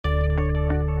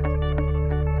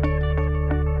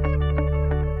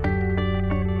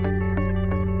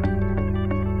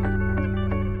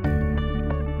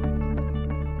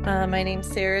My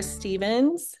name's Sarah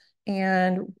Stevens,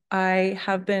 and I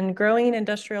have been growing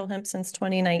industrial hemp since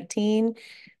 2019.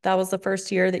 That was the first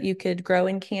year that you could grow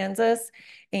in Kansas.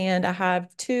 And I have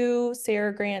two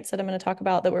SARE grants that I'm going to talk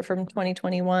about that were from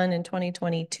 2021 and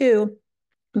 2022.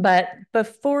 But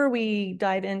before we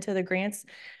dive into the grants,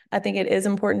 I think it is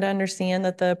important to understand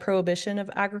that the prohibition of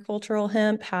agricultural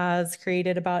hemp has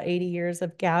created about 80 years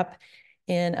of gap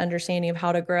in understanding of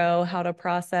how to grow, how to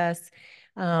process.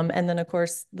 And then, of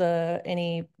course,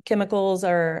 any chemicals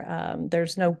are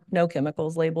there's no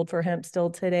chemicals labeled for hemp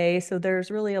still today. So there's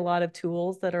really a lot of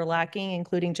tools that are lacking,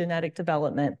 including genetic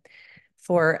development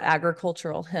for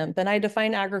agricultural hemp. And I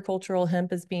define agricultural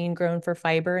hemp as being grown for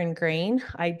fiber and grain.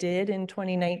 I did in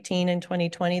 2019 and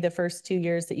 2020, the first 2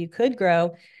 years that you could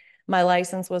grow. My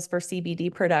license was for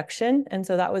CBD production. And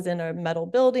so that was in a metal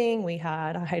building. We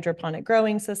had a hydroponic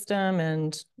growing system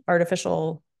and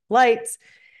artificial lights.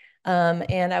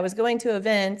 And I was going to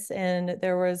events, and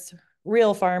there was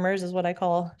real farmers, is what I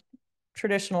call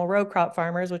traditional row crop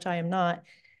farmers, which I am not.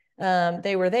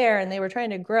 They were there and they were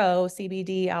trying to grow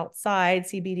CBD outside,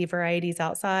 CBD varieties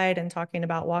outside, and talking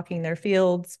about walking their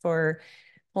fields for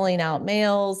pulling out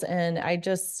males. And I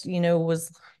just,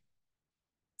 was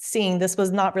seeing this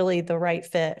was not really the right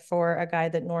fit for a guy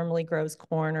that normally grows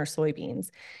corn or soybeans.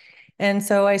 And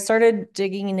so I started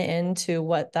digging into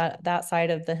what that side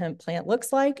of the hemp plant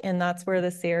looks like. And that's where the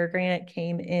SARE grant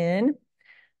came in.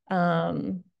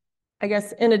 Um, I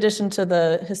guess in addition to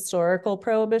the historical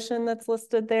prohibition that's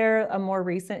listed there, a more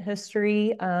recent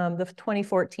history, the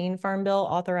 2014 Farm Bill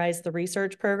authorized the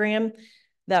research program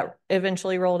that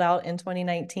eventually rolled out in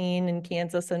 2019 in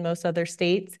Kansas and most other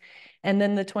states. And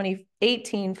then the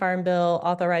 2018 Farm Bill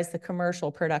authorized the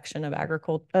commercial production of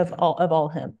agriculture of all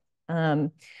hemp.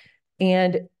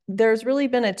 And there's really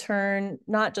been a turn,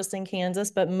 not just in Kansas,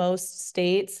 but most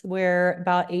states, where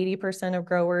about 80% of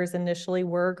growers initially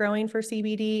were growing for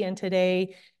CBD. And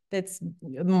today it's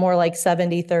more like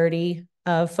 70-30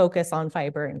 focus on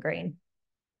fiber and grain.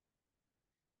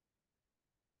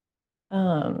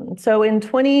 So in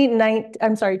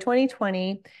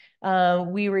 2020,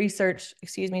 we researched,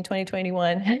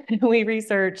 2021, we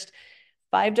researched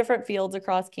 5 different fields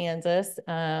across Kansas.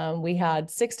 We had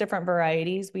 6 different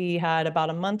varieties. We had about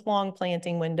a month-long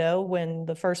planting window when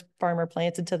the first farmer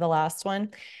planted to the last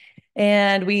one.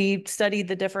 And we studied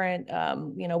the different,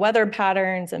 weather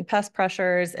patterns and pest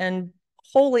pressures. And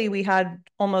wholly, we had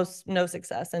almost no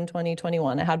success in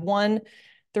 2021. I had one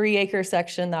 3-acre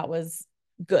section that was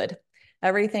good.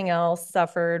 Everything else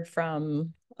suffered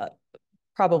from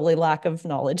probably lack of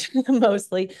knowledge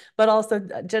mostly, but also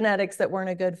genetics that weren't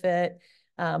a good fit,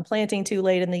 planting too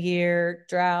late in the year,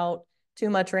 drought, too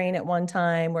much rain at one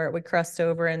time where it would crust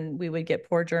over and we would get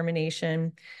poor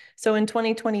germination. So in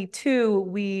 2022,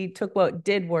 we took what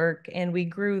did work and we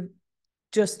grew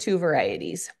just 2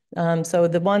 varieties. So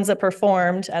the ones that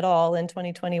performed at all in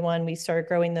 2021, we started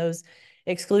growing those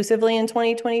exclusively in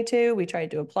 2022. We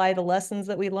tried to apply the lessons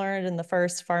that we learned in the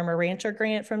first Farmer Rancher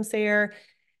grant from SARE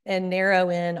and narrow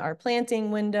in our planting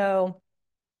window,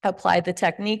 apply the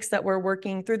techniques that we're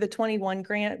working through. The 21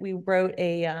 grant, we wrote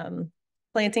a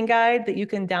planting guide that you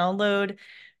can download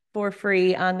for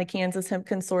free on the Kansas Hemp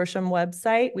Consortium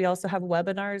website. We also have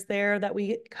webinars there that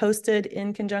we hosted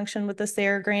in conjunction with the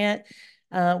SARE grant.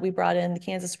 We brought in the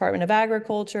Kansas Department of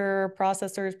Agriculture,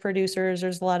 processors, producers.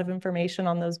 There's a lot of information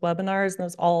on those webinars, and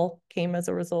those all came as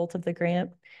a result of the grant.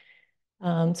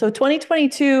 So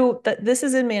 2022, this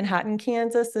is in Manhattan,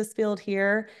 Kansas, this field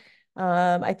here.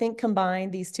 I think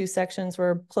combined, these 2 sections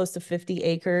were close to 50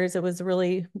 acres. It was a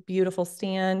really beautiful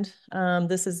stand.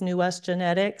 This is New West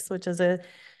Genetics, which is a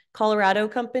Colorado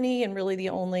company and really the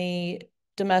only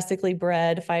domestically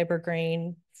bred fiber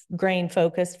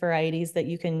grain-focused varieties that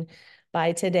you can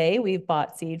buy today. We've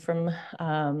bought seed from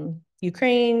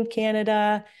Ukraine,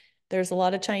 Canada. There's a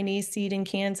lot of Chinese seed in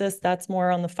Kansas. That's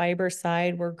more on the fiber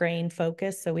side. We're grain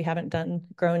focused, so we haven't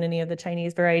grown any of the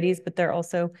Chinese varieties, but they're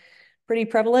also pretty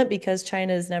prevalent because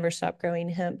China has never stopped growing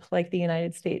hemp like the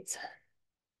United States.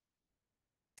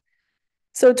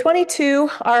 So 22,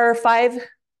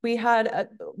 we had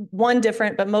one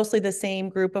different, but mostly the same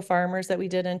group of farmers that we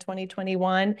did in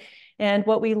 2021. And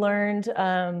what we learned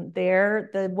there,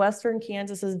 the Western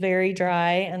Kansas is very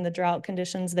dry and the drought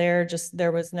conditions there,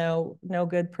 there was no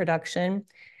good production.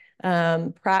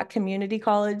 Pratt Community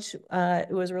College,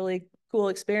 it was a really cool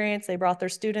experience. They brought their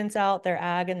students out, their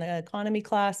ag and the economy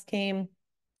class came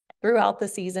throughout the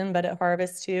season, but at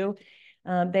harvest too.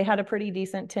 They had a pretty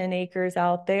decent 10 acres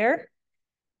out there.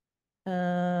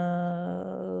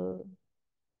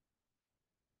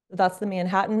 that's the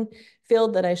Manhattan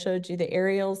field that I showed you the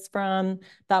aerials from.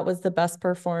 That was the best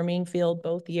performing field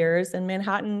both years. And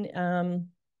Manhattan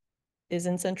is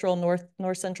in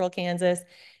north central Kansas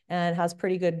and has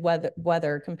pretty good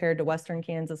weather compared to western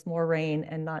Kansas, more rain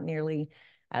and not nearly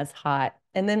as hot.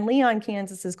 And then Leon,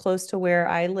 Kansas is close to where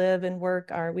I live and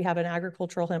work. We have an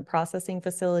agricultural hemp processing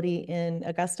facility in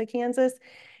Augusta, Kansas,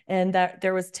 and that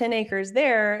there was 10 acres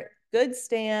there, good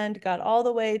stand, got all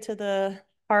the way to the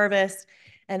harvest,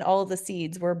 and all of the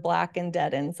seeds were black and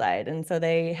dead inside. And so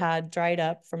they had dried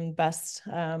up from best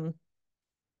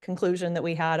conclusion that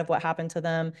we had of what happened to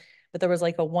them. But there was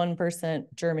like a 1%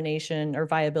 germination or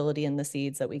viability in the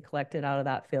seeds that we collected out of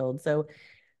that field. So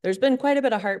there's been quite a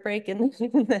bit of heartbreak in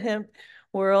the hemp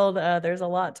world. There's a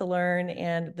lot to learn,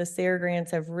 and the SARE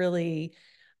grants have really,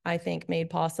 I think, made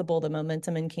possible the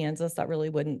momentum in Kansas that really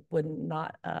would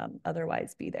not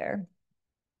otherwise be there.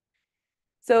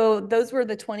 So those were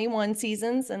the 21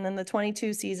 seasons, and then the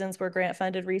 22 seasons were grant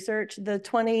funded research. The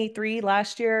 23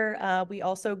 last year, we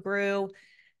also grew.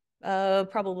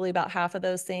 Probably about half of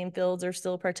those same fields are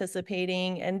still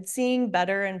participating and seeing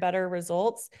better and better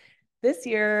results. This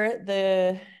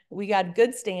year, we got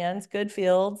good stands, good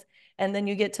fields, and then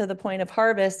you get to the point of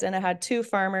harvest, and I had two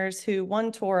farmers who,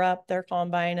 one tore up their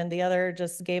combine and the other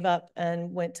just gave up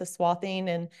and went to swathing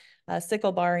and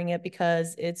sickle barring it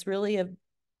because it's really a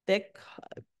thick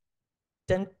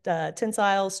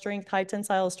tensile strength, high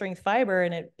tensile strength fiber,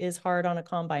 and it is hard on a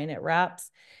combine. It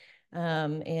wraps.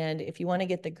 And if you want to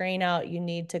get the grain out, you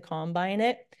need to combine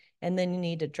it. And then you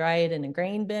need to dry it in a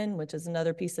grain bin, which is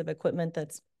another piece of equipment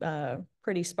that's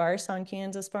pretty sparse on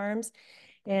Kansas farms.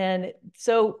 And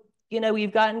so,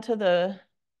 we've gotten to the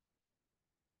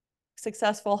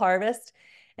successful harvest,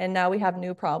 and now we have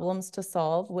new problems to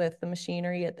solve with the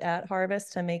machinery at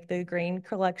harvest to make the grain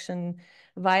collection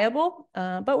viable.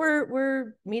 But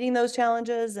we're meeting those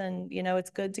challenges, and it's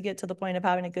good to get to the point of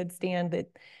having a good stand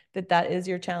that is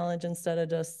your challenge instead of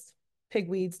just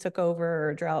pigweeds took over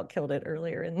or drought killed it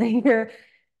earlier in the year.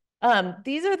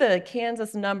 These are the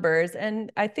Kansas numbers,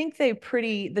 and I think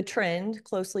the trend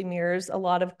closely mirrors a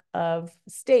lot of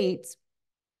states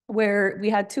where we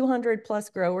had 200 plus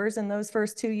growers in those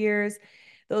first 2 years.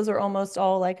 Those are almost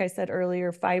all, like I said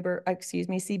earlier,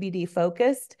 CBD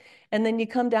focused. And then you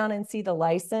come down and see the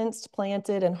licensed,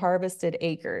 planted, and harvested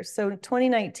acres. So in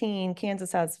 2019,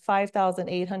 Kansas has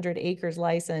 5,800 acres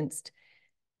licensed.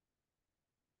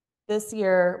 This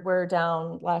year, we're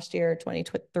down, last year,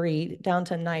 2023, down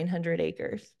to 900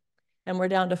 acres. And we're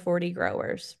down to 40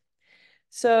 growers.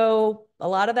 So a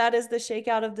lot of that is the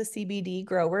shakeout of the CBD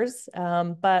growers,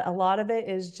 but a lot of it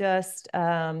is just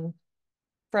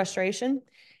frustration.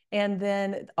 And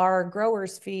then our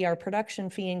growers fee, our production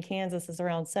fee in Kansas is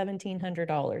around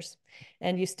 $1,700.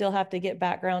 And you still have to get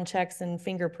background checks and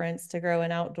fingerprints to grow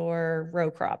an outdoor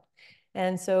row crop.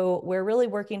 And so we're really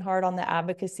working hard on the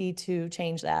advocacy to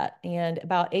change that. And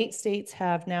about 8 states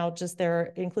have now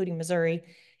including Missouri,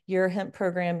 your hemp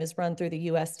program is run through the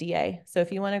USDA. So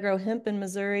if you want to grow hemp in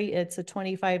Missouri, it's a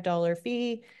 $25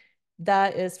 fee.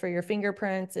 That is for your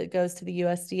fingerprints. It goes to the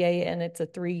USDA, and it's a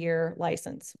 3-year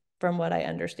license from what I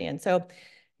understand. So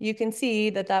you can see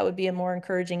that would be a more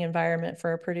encouraging environment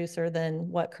for a producer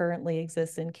than what currently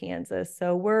exists in Kansas.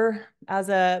 So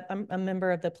I'm a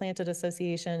member of the Planted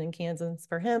Association in Kansas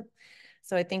for hemp.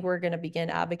 So I think we're going to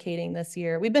begin advocating this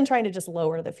year. We've been trying to just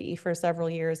lower the fee for several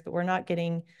years, but we're not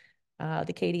getting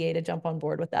the KDA to jump on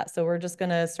board with that. So we're just going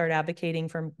to start advocating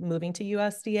for moving to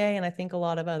USDA. And I think a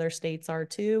lot of other states are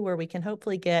too, where we can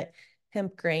hopefully get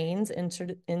hemp grains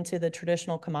into the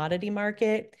traditional commodity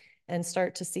market and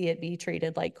start to see it be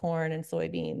treated like corn and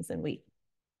soybeans and wheat.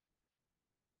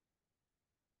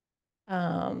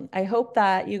 I hope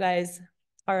that you guys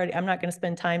I'm not going to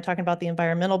spend time talking about the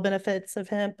environmental benefits of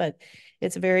hemp, but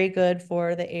it's very good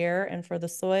for the air and for the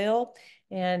soil.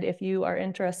 And if you are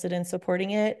interested in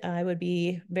supporting it, I would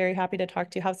be very happy to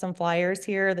talk to you. Have some flyers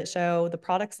here that show the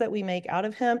products that we make out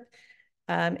of hemp.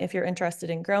 If you're interested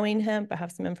in growing hemp, I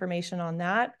have some information on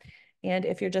that. And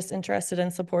if you're just interested in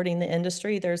supporting the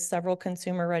industry, there's several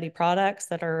consumer-ready products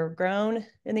that are grown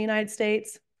in the United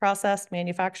States, processed,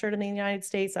 manufactured in the United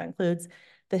States. That includes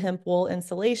the hemp wool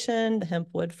insulation, the hemp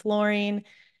wood flooring.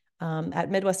 At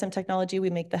Midwest Hemp Technology, we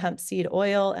make the hemp seed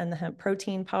oil and the hemp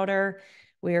protein powder.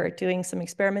 We're doing some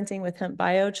experimenting with hemp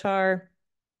biochar.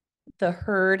 The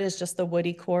hurd is just the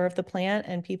woody core of the plant,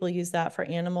 and people use that for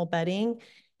animal bedding.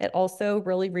 It also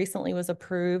really recently was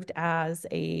approved as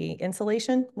a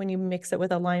insulation when you mix it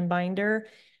with a lime binder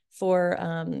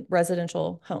for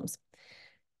residential homes.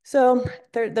 So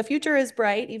the future is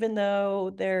bright, even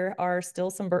though there are still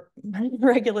some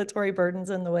regulatory burdens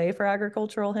in the way for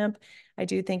agricultural hemp. I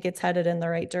do think it's headed in the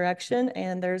right direction,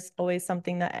 and there's always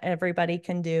something that everybody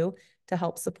can do to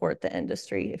help support the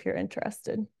industry if you're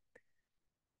interested.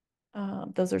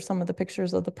 Those are some of the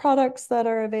pictures of the products that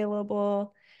are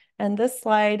available. And this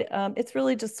slide, it's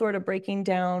really just sort of breaking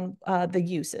down the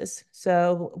uses.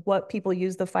 So what people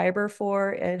use the fiber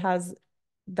for, it has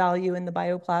value in the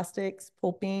bioplastics,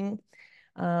 pulping.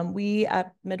 We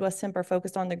at Midwest Hemp are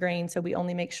focused on the grain, so we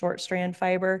only make short strand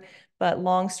fiber, but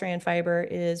long strand fiber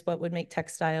is what would make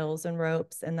textiles and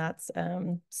ropes, and that's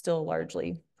still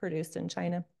largely produced in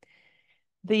China.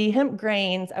 The hemp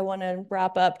grains, I want to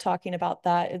wrap up talking about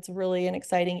that. It's really an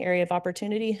exciting area of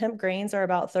opportunity. Hemp grains are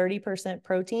about 30%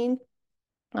 protein.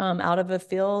 Out of a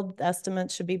field,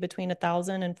 estimates should be between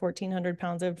 1,000 and 1,400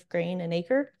 pounds of grain an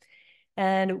acre.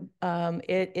 And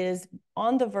it is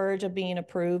on the verge of being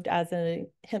approved as a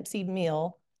hemp seed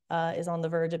meal, is on the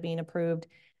verge of being approved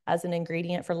as an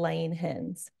ingredient for laying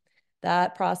hens.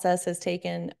 That process has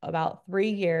taken about 3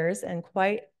 years and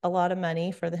quite a lot of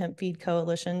money for the Hemp Feed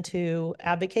Coalition to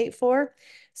advocate for.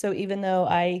 So even though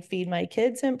I feed my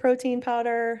kids hemp protein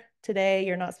powder today,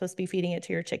 you're not supposed to be feeding it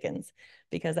to your chickens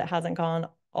because it hasn't gone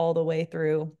all the way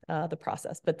through the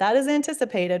process. But that is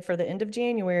anticipated for the end of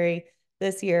January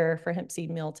this year for hemp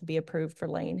seed meal to be approved for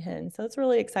laying hens. So it's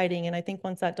really exciting. And I think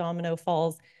once that domino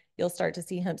falls, you'll start to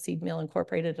see hemp seed meal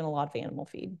incorporated in a lot of animal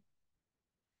feed.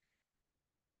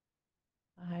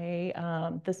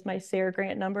 This is my SARE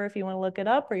grant number if you want to look it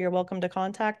up, or you're welcome to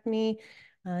contact me.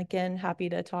 Again, happy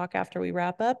to talk after we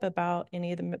wrap up about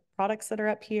any of the products that are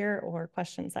up here or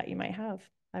questions that you might have.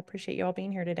 I appreciate you all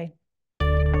being here today.